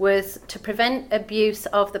was to prevent abuse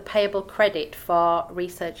of the payable credit for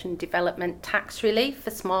research and development tax relief for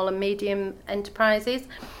small and medium enterprises.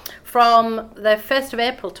 From the 1st of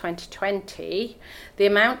April 2020, the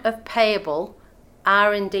amount of payable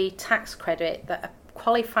R&D tax credit that a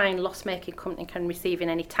qualifying loss-making company can receive in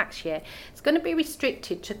any tax year is going to be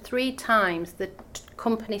restricted to 3 times the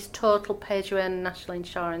company's total pay-as-you-earn national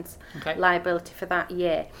insurance liability for that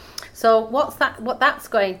year. So what that's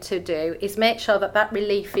going to do is make sure that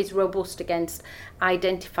relief is robust against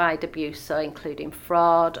identified abuse, so including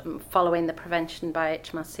fraud and following the prevention by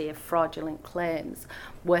HMRC of fraudulent claims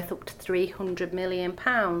worth up to £300 million.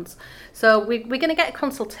 So we're going to get a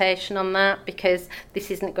consultation on that, because this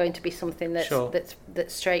isn't going to be something that's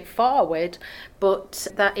straightforward, but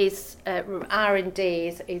that is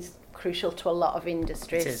R&D is crucial to a lot of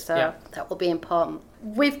industries, that will be important.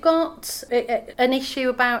 We've got an issue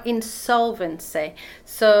about insolvency.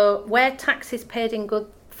 So where tax is paid in good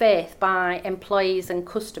faith by employees and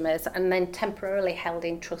customers and then temporarily held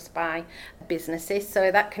in trust by businesses.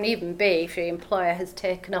 So that can even be if your employer has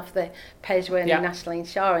taken off the pay-as-you-earn national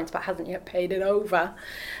insurance but hasn't yet paid it over.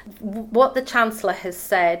 What the Chancellor has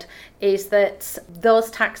said is that those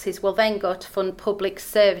taxes will then go to fund public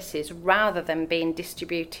services rather than being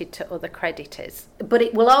distributed to other creditors. But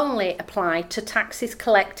it will only apply to taxes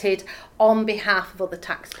collected on behalf of other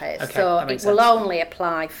taxpayers. So it will only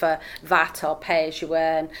apply for VAT or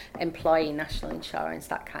pay-as-you-earn, employee national insurance,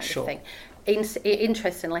 that kind of thing.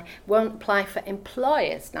 Interestingly, won't apply for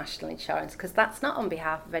employers' national insurance, because that's not on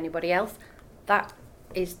behalf of anybody else. That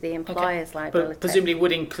is the employer's liability. But presumably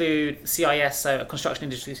would include CIS, so construction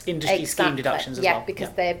industry scheme deductions as well. Yeah, because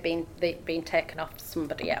they've been taken off to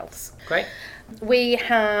somebody else. Great. We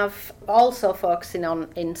have also focusing on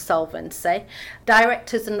insolvency.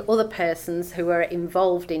 Directors and other persons who are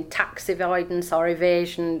involved in tax avoidance or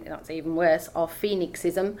evasion, that's even worse, or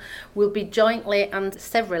phoenixism, will be jointly and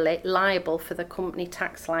severally liable for the company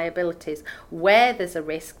tax liabilities where there's a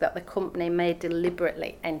risk that the company may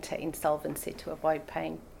deliberately enter insolvency to avoid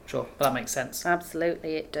paying. Sure, well, that makes sense.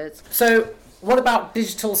 Absolutely, it does. So what about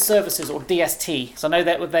digital services, or DST? So I know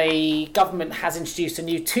that the government has introduced a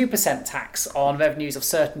new 2% tax on revenues of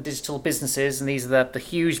certain digital businesses, and these are the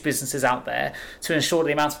huge businesses out there, to ensure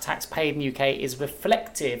the amount of tax paid in the UK is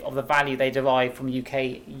reflective of the value they derive from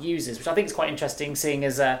UK users, which I think is quite interesting, seeing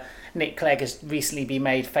as Nick Clegg has recently been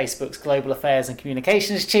made Facebook's Global Affairs and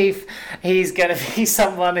Communications Chief. He's going to be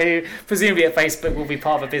someone who, presumably at Facebook, will be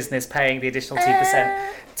part of a business paying the additional 2%.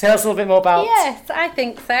 Tell us a little bit more about Yes, I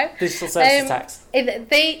think so. Digital services tax.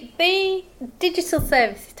 The digital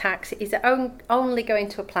services tax is only going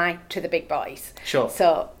to apply to the big boys. Sure.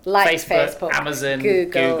 So like Facebook, Amazon,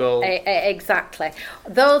 Google. Exactly.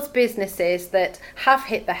 Those businesses that have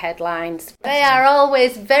hit the headlines, they are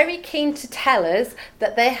always very keen to tell us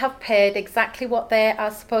that they have paid exactly what they are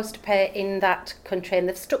supposed to pay in that country, and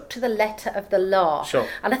they've stuck to the letter of the law. Sure.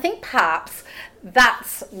 And I think perhaps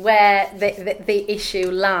that's where the issue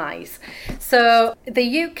lies. So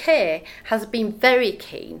the UK has been very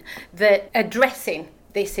keen that addressing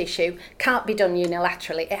this issue can't be done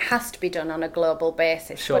unilaterally. It has to be done on a global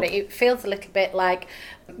basis. Sure. But it feels a little bit like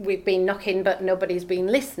we've been knocking but nobody's been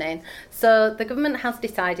listening. So the government has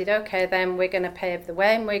decided, okay, then we're going to pave the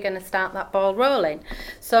way and we're going to start that ball rolling.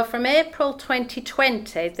 So from April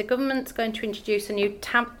 2020, the government's going to introduce a new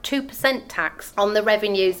 2% tax on the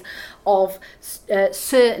revenues of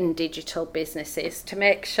certain digital businesses to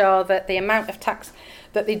make sure that the amount of tax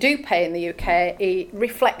that they do pay in the UK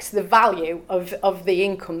reflects the value of the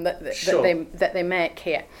income that they make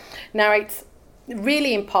here. Now, it's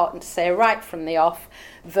really important to say right from the off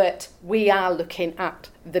that we are looking at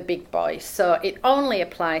the big boys. So it only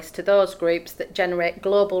applies to those groups that generate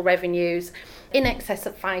global revenues in excess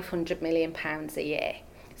of £500 million a year.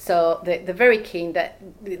 So they're very keen that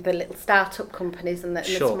the little start-up companies and the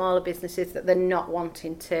smaller businesses, that they're not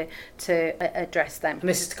wanting to address them. And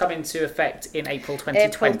this is to come into effect in April 2020?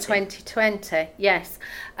 April 2020, yes.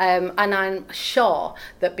 And I'm sure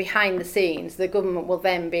that behind the scenes, the government will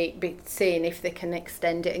then be seeing if they can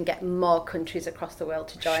extend it and get more countries across the world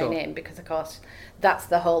to join in, because, of course, that's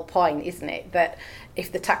the whole point, isn't it? That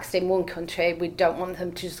if they're taxed in one country, we don't want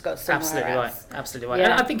them to just go somewhere else. Absolutely right.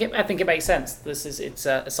 Yeah. And I think it makes sense. It's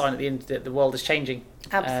a sign at the end that the world is changing.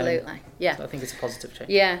 Absolutely, yeah. So I think it's a positive change.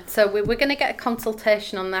 Yeah, so we're going to get a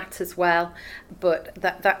consultation on that as well, but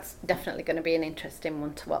that's definitely going to be an interesting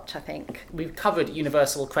one to watch, I think. We've covered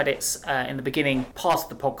universal credits in the beginning part of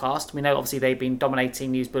the podcast. We know obviously they've been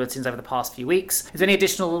dominating news bulletins over the past few weeks. Is there any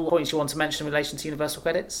additional points you want to mention in relation to universal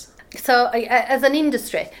credits? So as an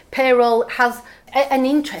industry, payroll has an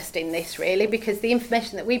interest in this really, because the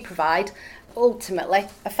information that we provide ultimately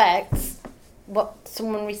affects what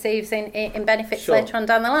someone receives in benefits later on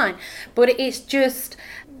down the line. But it's just,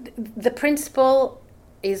 the principle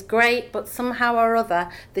is great, but somehow or other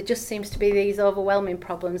there just seems to be these overwhelming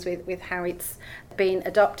problems with how it's being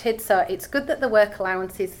adopted. So it's good that the work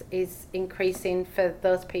allowance is increasing for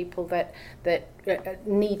those people that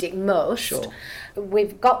need it most. Sure.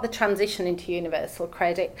 We've got the transition into universal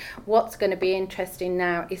credit. What's going to be interesting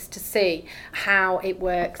now is to see how it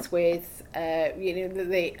works with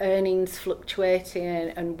the earnings fluctuating,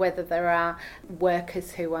 and whether there are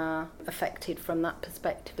workers who are affected from that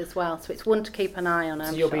perspective as well. So it's one to keep an eye on.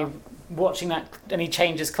 So you'll be watching any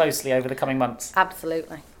changes closely over the coming months?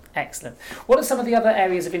 Absolutely. Excellent. What are some of the other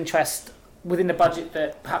areas of interest within the budget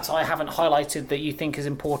that perhaps I haven't highlighted that you think is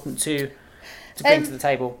important to bring to the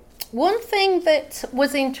table? One thing that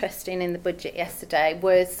was interesting in the budget yesterday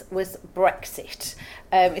was Brexit.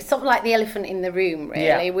 It's sort of like the elephant in the room, really.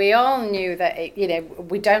 Yeah. We all knew that,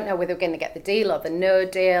 we don't know whether we're going to get the deal or the no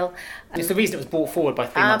deal. It's the reason it was brought forward by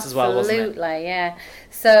 3 months as well, wasn't it? Absolutely, yeah.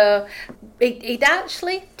 So it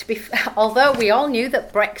actually, although we all knew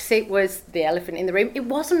that Brexit was the elephant in the room, it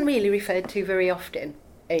wasn't really referred to very often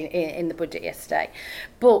in the budget yesterday.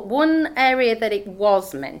 But one area that it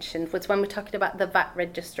was mentioned was when we're talking about the VAT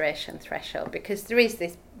registration threshold, because there is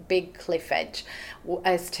this big cliff edge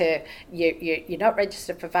as to you're not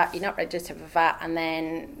registered for VAT, and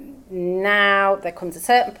then now there comes a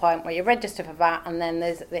certain point where you're registered for VAT, and then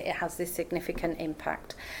it has this significant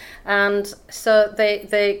impact. And so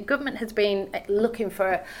the government has been looking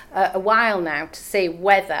for a while now to see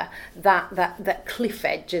whether that cliff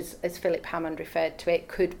edge, as Philip Hammond referred to it,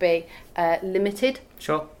 could be limited.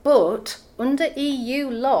 Sure. But under EU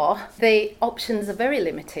law, the options are very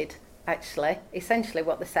limited. Actually, essentially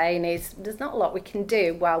what they're saying is there's not a lot we can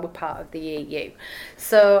do while we're part of the EU.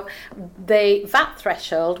 So the VAT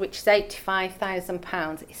threshold, which is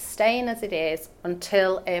 £85,000, is staying as it is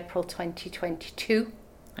until April 2022.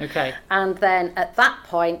 Okay. And then at that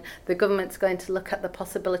point, the government's going to look at the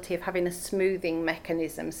possibility of having a smoothing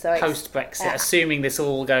mechanism. So post-Brexit, assuming this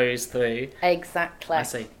all goes through. Exactly. I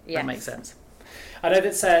see. Yes. That makes sense. I know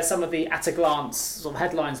that some of the at-a-glance sort of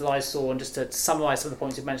headlines that I saw, and just to summarise some of the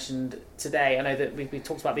points you've mentioned today, I know that we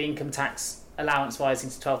talked about the income tax allowance rising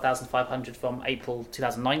to $12,500 from April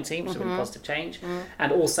 2019, which is a really positive change,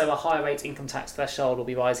 and also a higher rate income tax threshold will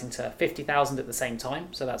be rising to $50,000 at the same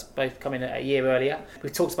time, so that's both coming a year earlier.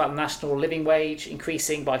 We've talked about the national living wage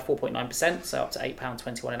increasing by 4.9%, so up to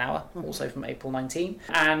 £8.21 an hour, also from April 19,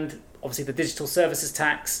 and obviously the digital services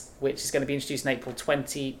tax, which is going to be introduced in April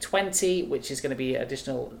 2020, which is going to be an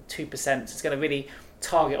additional 2%. It's going to really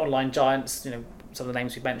target online giants, some of the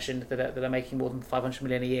names we've mentioned that are making more than $500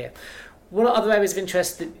 million a year. What are other areas of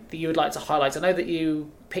interest that you would like to highlight? I know that you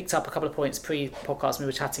picked up a couple of points pre-podcast when we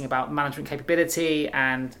were chatting about management capability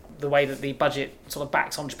and the way that the budget sort of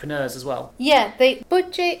backs entrepreneurs as well. Yeah, the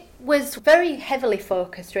budget was very heavily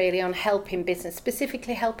focused really on helping business,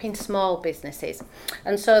 specifically helping small businesses.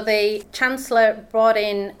 And so the Chancellor brought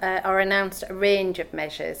in or announced a range of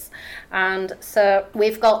measures. And so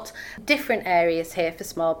we've got different areas here for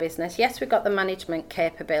small business. Yes, we've got the management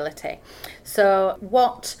capability. So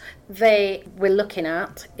what they were looking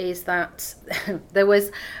at is that there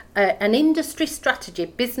was an industry strategy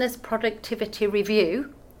business productivity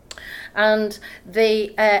review, and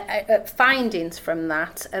the findings from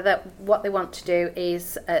that are that what they want to do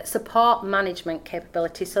is support management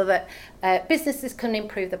capability so that businesses can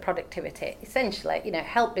improve their productivity. Essentially,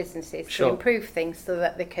 help businesses to improve things so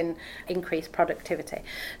that they can increase productivity.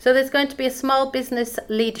 So there's going to be a small business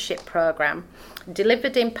leadership programme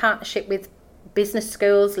delivered in partnership with business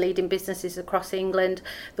schools, leading businesses across England.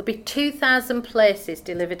 There'll be 2,000 places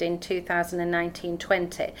delivered in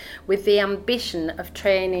 2019-20, with the ambition of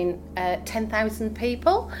training 10,000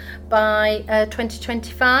 people by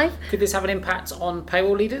 2025. Could this have an impact on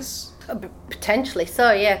payroll leaders? Potentially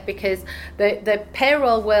so, yeah, because the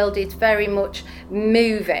payroll world is very much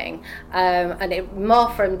moving, and it more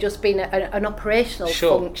from just being an operational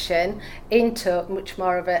function into much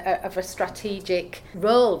more of a strategic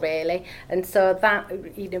role, really. And so that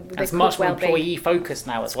it's much more employee focused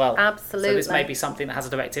now as well. Absolutely. So this may be something that has a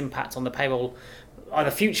direct impact on the payroll,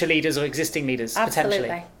 either future leaders or existing leaders. Absolutely.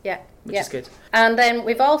 Potentially. Yeah. Which is good. And then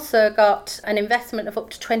we've also got an investment of up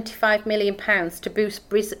to £25 million to boost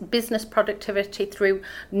business productivity through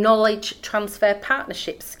Knowledge Transfer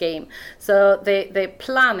Partnership Scheme. So the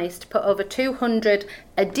plan is to put over 200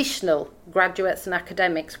 additional graduates and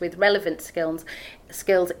academics with relevant skills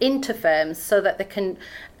into firms so that they can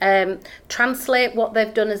translate what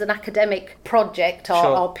they've done as an academic project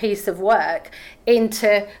or piece of work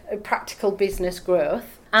into practical business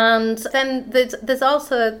growth. And then there's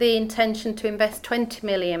also the intention to invest £20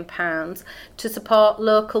 million to support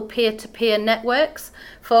local peer-to-peer networks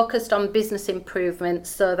focused on business improvements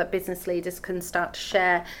so that business leaders can start to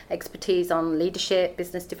share expertise on leadership,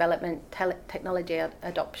 business development, technology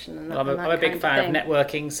adoption and I'm a big fan of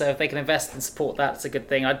networking, so if they can invest and support that, it's a good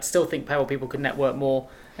thing. I still think payroll people could network more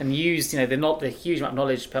and use, the huge amount of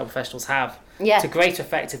knowledge payroll professionals have to greater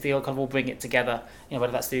effect if they all kind of all bring it together,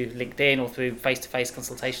 whether that's through LinkedIn or through face-to-face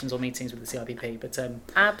consultations or meetings with the CIPP. But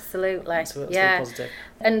absolutely, that's really positive.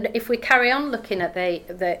 And if we carry on looking at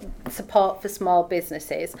the support for small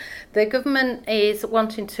businesses, the government is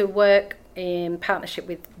wanting to work in partnership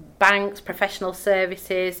with banks, professional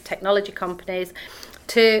services, technology companies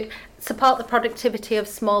to support the productivity of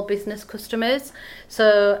small business customers.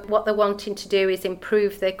 So what they're wanting to do is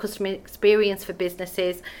improve their customer experience for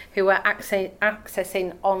businesses who are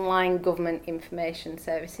accessing online government information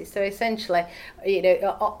services. So essentially,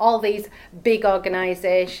 all these big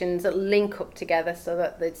organisations link up together so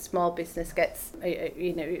that the small business gets,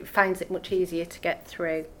 finds it much easier to get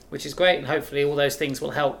through. Which is great, and hopefully all those things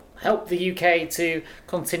will help the UK to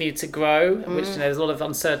continue to grow, which there's a lot of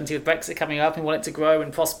uncertainty with Brexit coming up, and we want it to grow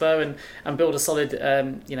and prosper and build a solid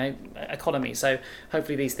economy. So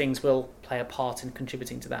hopefully these things will play a part in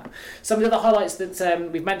contributing to that. Some of the other highlights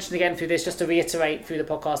that we've mentioned again through this, just to reiterate through the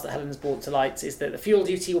podcast that Helen's brought to light, is that the fuel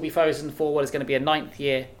duty will be frozen for what is going to be a 9th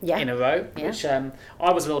year in a row, which I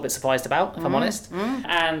was a little bit surprised about, if I'm honest.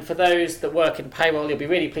 And for those that work in payroll, you'll be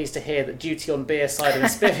really pleased to hear that duty on beer, cider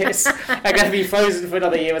and spirits are going to be frozen for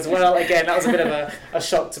another year as well. Again, that was a bit of a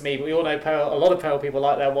shock to me, but we all know a lot of payroll people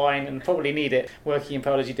like their wine and probably need it working in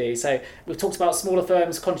payroll as you do. So we've talked about smaller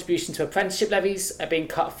firms' contribution to apprenticeship levies being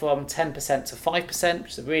cut from 10% to 5%,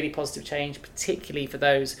 which is a really positive change, particularly for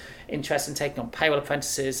those interested in taking on payroll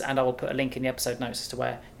apprentices, and I will put a link in the episode notes as to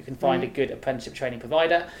where you can find a good apprenticeship training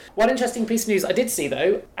provider. One interesting piece of news I did see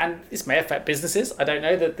though, and this may affect businesses, I don't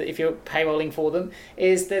know, that if you're payrolling for them,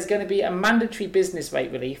 is there's going to be a mandatory business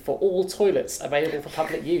rate relief for all toilets available for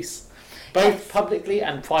public use. Both publicly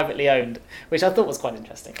and privately owned, which I thought was quite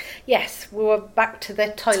interesting. Yes, we were back to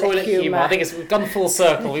the toilet humour. I think we've gone full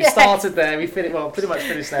circle. We've started there, we pretty much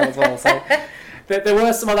finished there as well. So there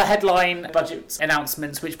were some other headline budget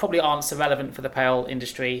announcements which probably aren't so relevant for the payroll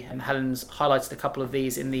industry, and Helen's highlighted a couple of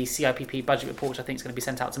these in the CIPP budget report, which I think is going to be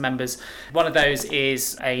sent out to members. One of those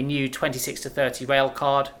is a new 26 to 30 rail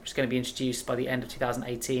card, which is going to be introduced by the end of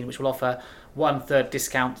 2018, which will offer 1/3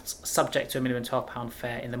 discounts subject to a minimum £12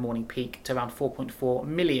 fare in the morning peak to around 4.4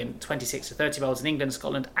 million 26 to 30 year olds in England,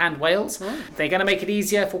 Scotland and Wales. They're going to make it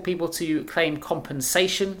easier for people to claim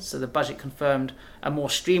compensation, so the budget confirmed a more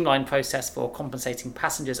streamlined process for compensating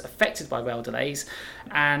passengers affected by rail delays.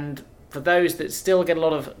 And for those that still get a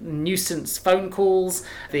lot of nuisance phone calls,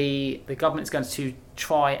 the government is going to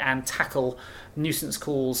try and tackle nuisance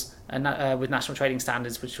calls with national trading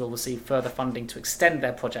standards, which will receive further funding to extend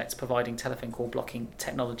their projects, providing telephone call blocking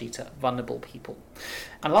technology to vulnerable people.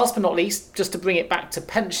 And last but not least, just to bring it back to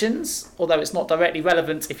pensions, although it's not directly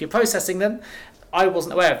relevant if you're processing them, I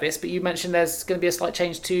wasn't aware of this, but you mentioned there's going to be a slight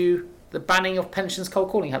change to the banning of pensions cold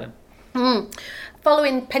calling, Helen.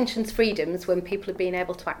 Following pensions freedoms, when people have been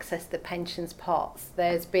able to access the pensions pots,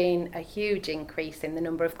 there's been a huge increase in the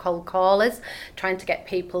number of cold callers trying to get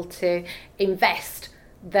people to invest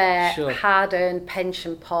their hard-earned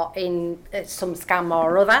pension pot in some scam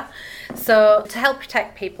or other. So to help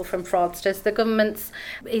protect people from fraudsters, the government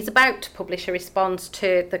is about to publish a response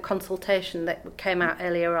to the consultation that came out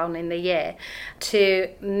earlier on in the year to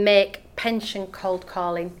make pension cold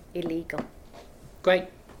calling illegal. Great.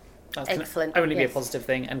 That's excellent. Only be a positive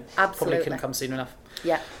thing, and probably couldn't come soon enough.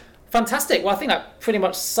 Yeah. Fantastic. Well, I think that pretty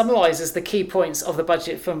much summarises the key points of the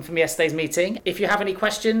budget from yesterday's meeting. If you have any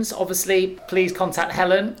questions, obviously, please contact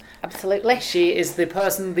Helen. Absolutely. She is the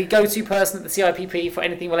go-to person at the CIPP for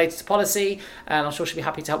anything related to policy, and I'm sure she'll be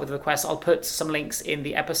happy to help with requests. I'll put some links in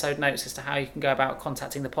the episode notes as to how you can go about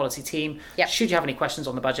contacting the policy team should you have any questions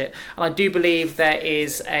on the budget. And I do believe there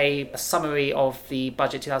is a summary of the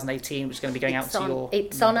budget 2018, which is going to be going out to your...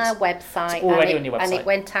 It's on our website. It's already on your website. And it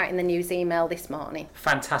went out in the news email this morning.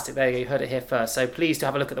 Fantastic. There you go. You heard it here first. So please do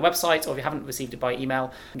have a look at the website, or if you haven't received it by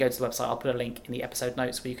email, go to the website. I'll put a link in the episode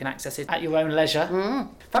notes where you can access it at your own leisure.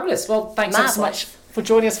 Fabulous. Well, thanks so much for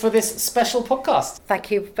joining us for this special podcast.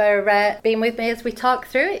 Thank you for being with me as we talk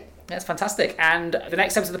through it. That's fantastic. And the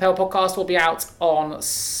next episode of the Pale Podcast will be out on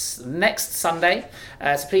next Sunday.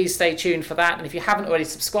 So please stay tuned for that. And if you haven't already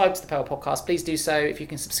subscribed to the Payroll Podcast, please do so. If you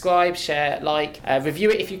can subscribe, share, like, review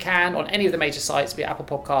it if you can on any of the major sites, be it Apple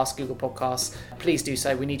Podcasts, Google Podcasts. Please do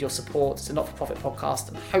so. We need your support. It's a not-for-profit podcast,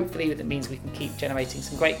 and hopefully that means we can keep generating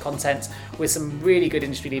some great content with some really good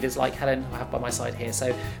industry leaders like Helen, who I have by my side here.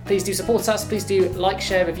 So please do support us. Please do like,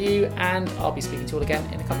 share, review, and I'll be speaking to you all again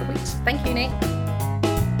in a couple of weeks. Thank you, Nick.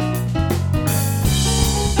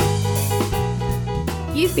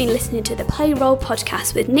 You've been listening to the Payroll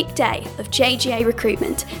Podcast with Nick Day of JGA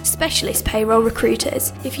Recruitment, specialist payroll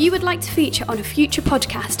recruiters. If you would like to feature on a future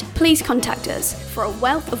podcast, please contact us. For a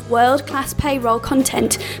wealth of world-class payroll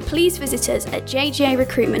content, please visit us at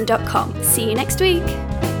jgarecruitment.com. See you next week.